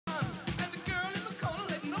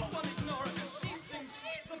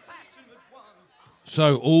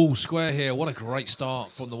So all square here. What a great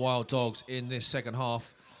start from the Wild Dogs in this second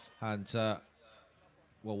half. And,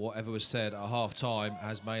 well, whatever was said at half-time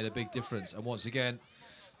has made a big difference. And once again,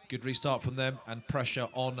 good restart from them and pressure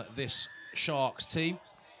on this Sharks team.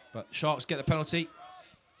 But Sharks get the penalty.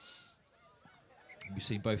 We've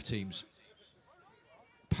seen both teams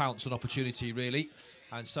pounce on opportunity, really.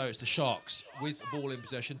 And so it's the Sharks with the ball in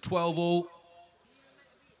possession. 12 all.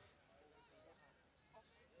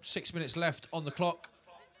 6 minutes left on the clock.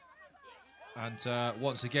 And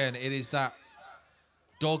once again, it is that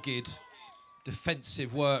dogged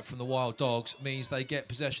defensive work from the Wild Dogs means they get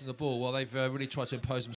possession of the ball. Well, they've really tried to impose themselves